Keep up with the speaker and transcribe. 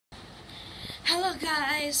Hello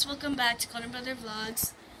guys, welcome back to Golden Brother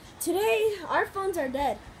Vlogs. Today, our phones are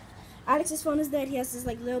dead. Alex's phone is dead. He has this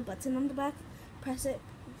like little button on the back. Press it.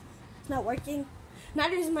 It's not working.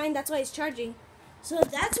 Neither is mine. That's why it's charging. So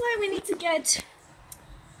that's why we need to get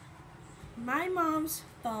my mom's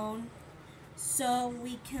phone so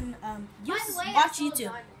we can watch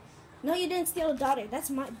YouTube. No, you didn't steal a dollar. That's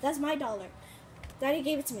my dollar. Daddy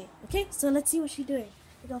gave it to me. Okay, so let's see what she's doing.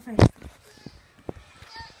 We go first.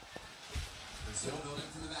 Brazil building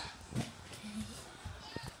from the back.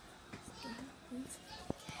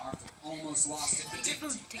 Arthur almost lost it, but didn't.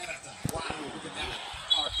 Wow, look at that.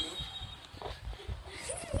 Arthur.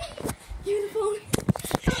 Give me the phone.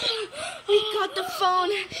 We got the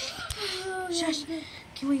phone. Shush.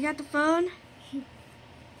 Can we get the phone?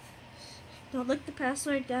 Don't look the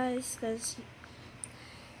password, guys, because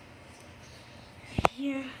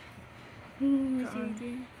here.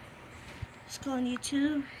 It's calling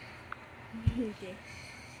YouTube.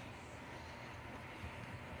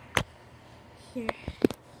 Here.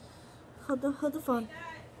 Hold the phone.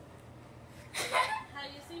 Have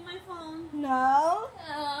you seen my phone? No.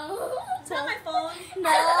 It's not my phone. No.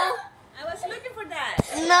 I was looking for that.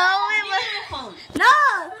 No, Give me my phone. No.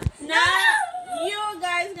 Now you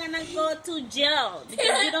guys gonna go to jail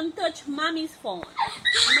because you don't touch mommy's phone.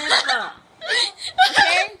 Never.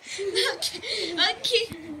 Okay? Okay.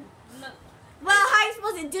 Well, how are you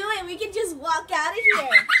supposed to do it? We can just walk out of here.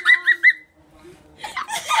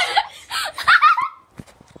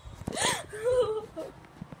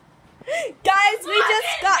 Guys, we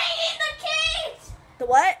just got the cage! the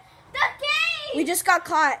what? The cage! We just got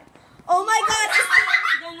caught. Oh my God!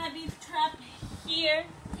 You're gonna be trapped here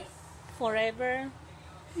forever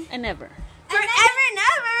and ever. Forever and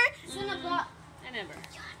ever. Gonna block. And ever.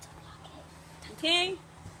 Okay?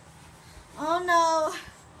 Oh no!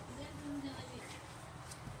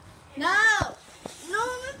 No!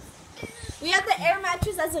 We have the air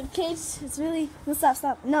mattress as a cage. It's really no,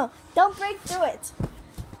 stop. No, don't break through it.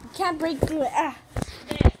 You can't break through it. Ah.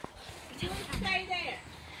 There. You stay there.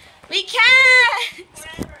 We can't.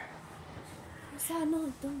 Forever. Stop,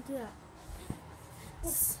 no, don't do that.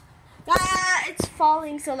 It's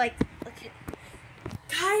falling. So like, okay,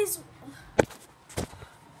 guys,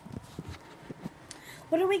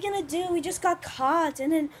 what are we gonna do? We just got caught,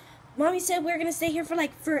 and then Mommy said we were gonna stay here for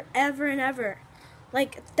like forever and ever.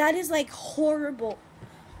 Like, that is like horrible.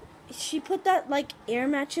 She put that like air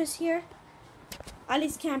mattress here.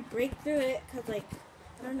 Alice can't break through it because like,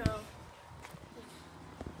 I don't know.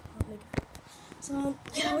 So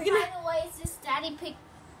yeah, we're gonna. By the way, is this Daddy Pig?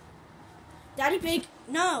 Daddy Pig,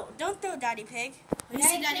 no, don't throw Daddy Pig. Let me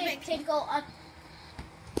see Daddy Pig. Pig go up.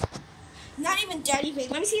 Not even Daddy Pig.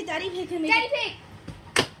 Let me see if Daddy Pig can make Daddy it.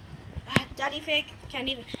 Pig! Daddy Pig can't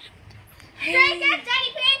even. Try again,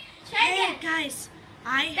 Daddy Pig! Try Hey again! guys,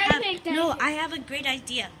 I have a great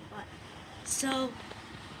idea. So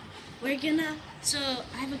I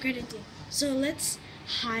have a great idea. So let's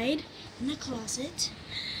hide in the closet,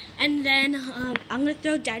 and then I'm gonna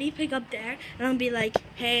throw Daddy Pig up there, and I'll be like,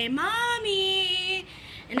 "Hey, Mommy,"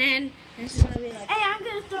 and then she's gonna be like, Hey, I'm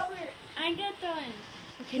gonna throw it. I'm gonna throw it.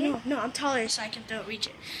 "Okay, no, I'm taller, so I can reach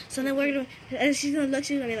it." So then and she's gonna look.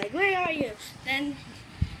 She's gonna be like, "Where are you?" Then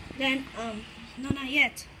no, not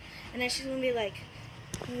yet. And then she's gonna be like,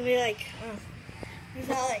 he's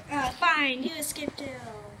all like, fine, you escaped too.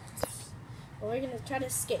 Well, we're gonna try to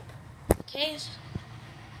escape. Okay?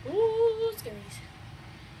 Ooh, it's gonna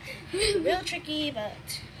be real tricky,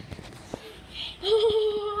 but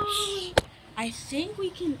I think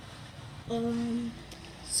we can.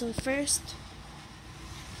 So first,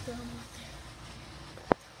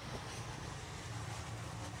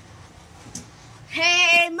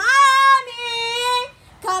 hey, Mommy!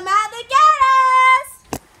 Come out to get us!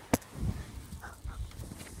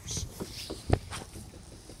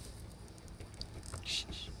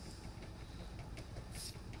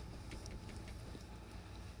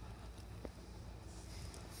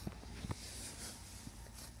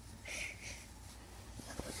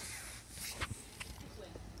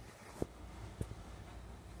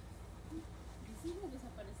 Mis hijos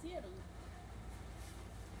desaparecieron.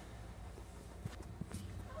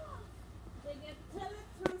 They get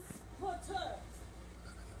teletransporters.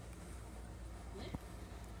 ¿Eh?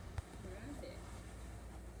 Grande.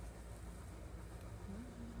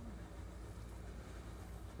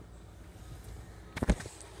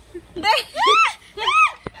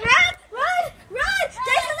 Run!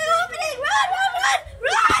 There's an opening! Run!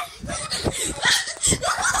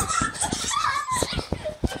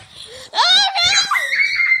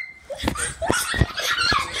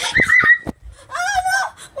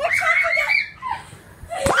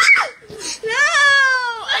 No!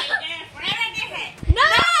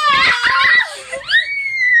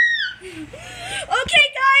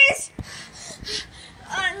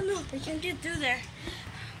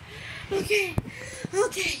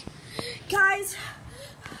 Guys,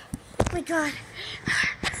 oh my God,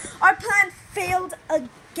 our plan failed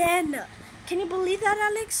again. Can you believe that,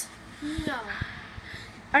 Alex? No.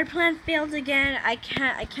 Our plan failed again. I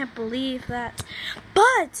can't believe that.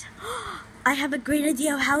 But I have a great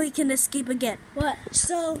idea of how we can escape again. What?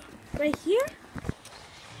 So right here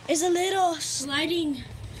is a little sliding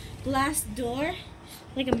glass door,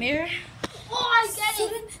 like a mirror. Oh, I get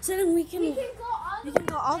it. So then we can We can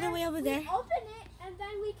go all the way over there. Open it and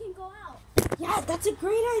then we can go out. Yeah, that's a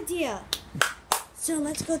great idea. So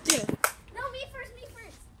let's go through. No, me first.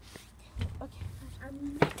 Okay,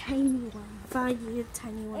 I'm the tiny one. Fine, you're the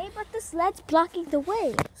tiny one. Hey, but the sled's blocking the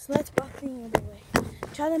way. So let's walk the other way.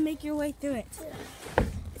 Try to make your way through it.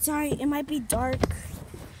 Sorry, it might be dark.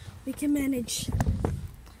 We can manage.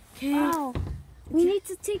 Okay. Wow. We need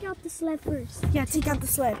to take out the sled first. Yeah, take out the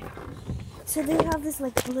sled. So they have this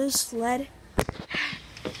like blue sled.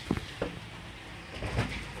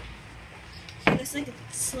 It's like a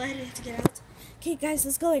sled to get out. Okay, guys,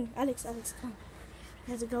 let's go in. Alex, come on.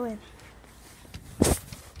 We have to go in.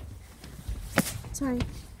 Sorry.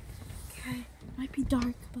 Okay, might be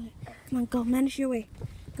dark, but come on, go. Manage your way.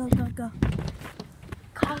 Go. Collar.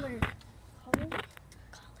 Collar. Open the door.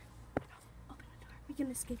 We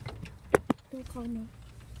can escape. Don't call no.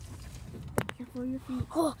 Careful your feet.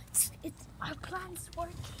 Oh, it's our plan's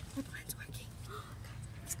working. Our plan's working.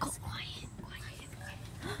 Let's go quiet.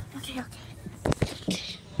 Okay.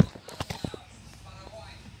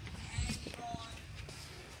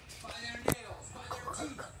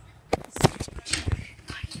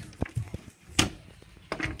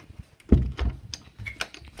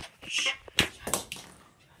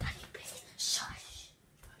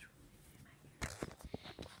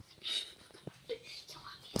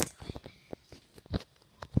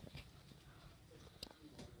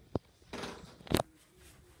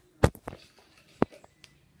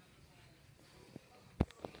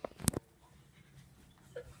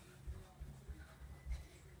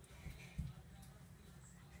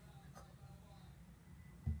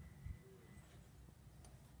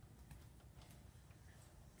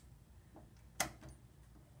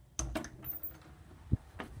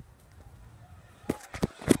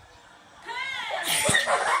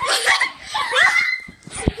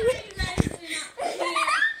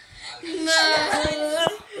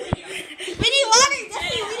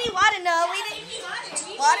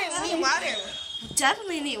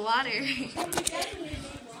 Definitely need water.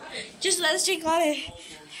 Just let us drink water.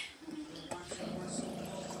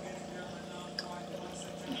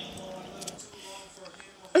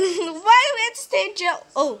 Why do we have to stay in jail?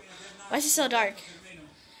 Oh, why is it so dark?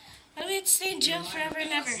 Why do we have to stay in jail forever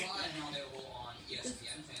and ever?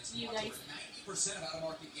 You guys Touch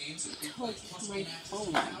my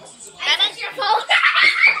phone. That is your phone. Oh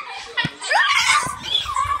my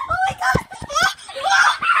God!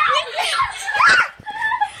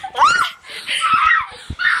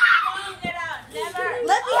 Get out. Never.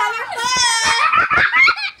 Let me have your phone!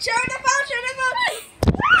 Show her the phone!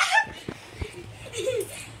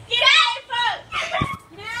 Get out your phone.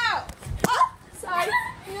 Now. Oh, sorry.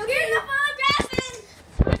 Give me the phone, Jasmine.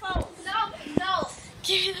 My phone. No.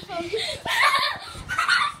 Give me the phone.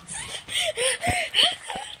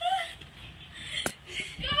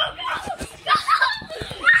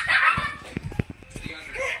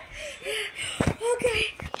 Okay,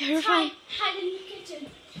 you're fine. Hide in the kitchen.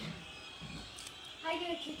 Hide in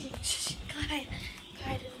the kitchen. Go ahead,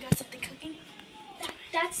 we got something cooking.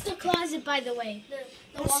 That's the closet, by the way.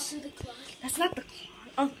 The wall to the closet. That's not the closet.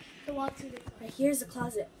 Oh, The wall to the closet. right here's the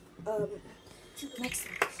closet. Next.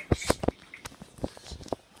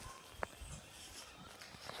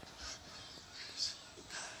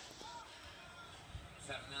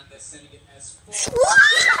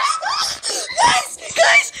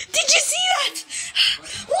 Guys, did you see that?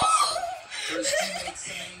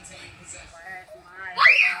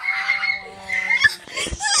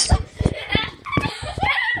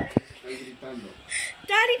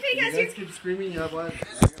 Daddy Pig has your... You guys keep screaming, yeah, what?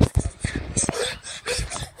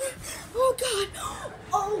 Oh God!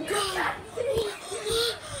 Oh God!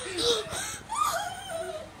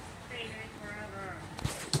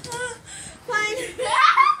 Fine.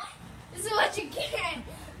 This is what you get.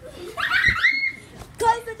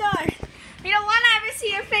 Close the door. We don't want to ever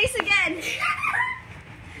see your face again.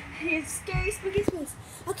 Your scary, spooky face.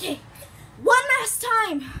 Okay, one last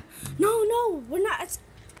time. No, we're not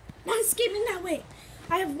escaping that way.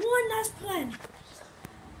 I have one last plan.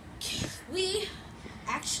 We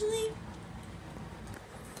actually,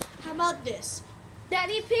 how about this?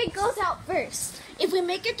 Daddy Pig goes out first. If we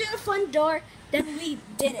make it through the front door, then we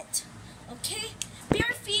did it. Okay?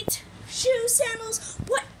 Bare feet, shoes, sandals,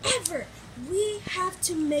 whatever.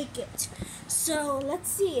 to make it. So let's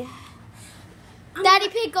see. Daddy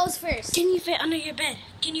Pig goes first. Can you fit under your bed?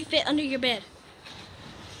 Can you fit under your bed?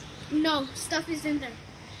 No, stuff is in there.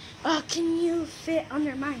 Can you fit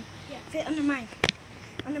under mine? Yeah, fit under mine.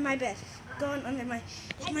 Under my bed. Go on under mine.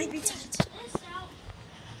 It might be tight.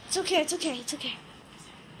 It's okay, it's okay, it's okay.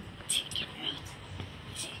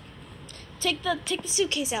 Take the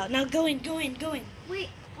suitcase out. Now go in, go in, go in. Wait,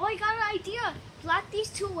 oh, I got an idea. Block these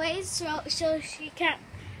two ways so she can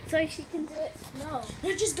do it. No.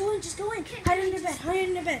 No, just go in, just go in. Hide under bed, hide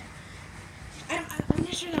under bed. I'm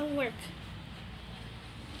not sure that will work.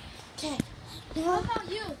 Okay. How Now, about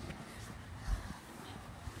you?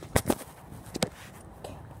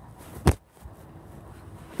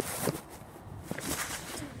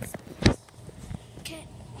 okay.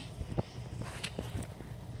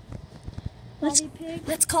 Daddy Pig.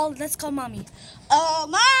 Let's call mommy. Oh,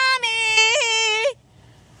 mommy!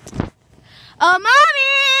 Oh,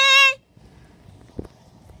 mommy!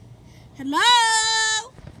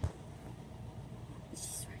 Hello?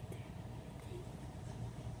 She's right there.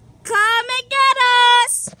 Come and get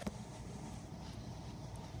us!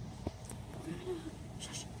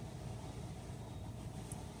 Shush.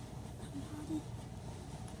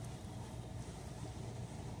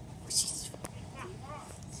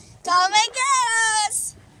 Come and get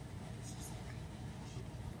us!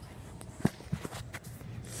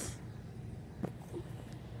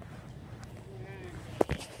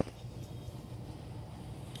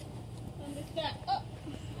 Oh,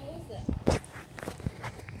 what was that?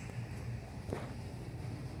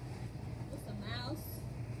 What's a mouse?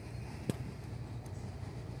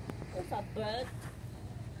 What's a bird?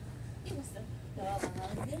 It was a dog.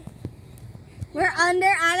 We're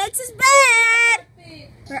under Alex's bed!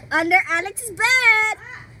 We're under Alex's bed!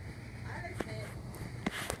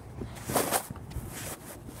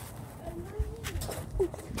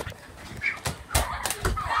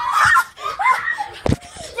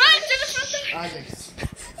 Alex.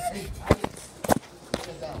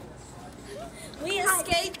 We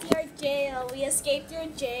escaped your jail. We escaped your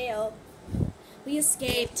jail. We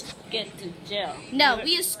escaped. Get to jail. No,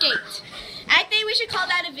 we escaped. I think we should call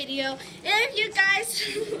that a video. If you guys,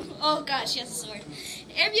 oh gosh, she has a sword.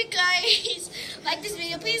 If you guys like this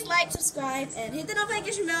video, please like, subscribe, and hit the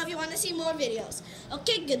notification bell if you want to see more videos.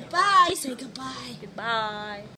 Okay, goodbye. Say goodbye. Goodbye.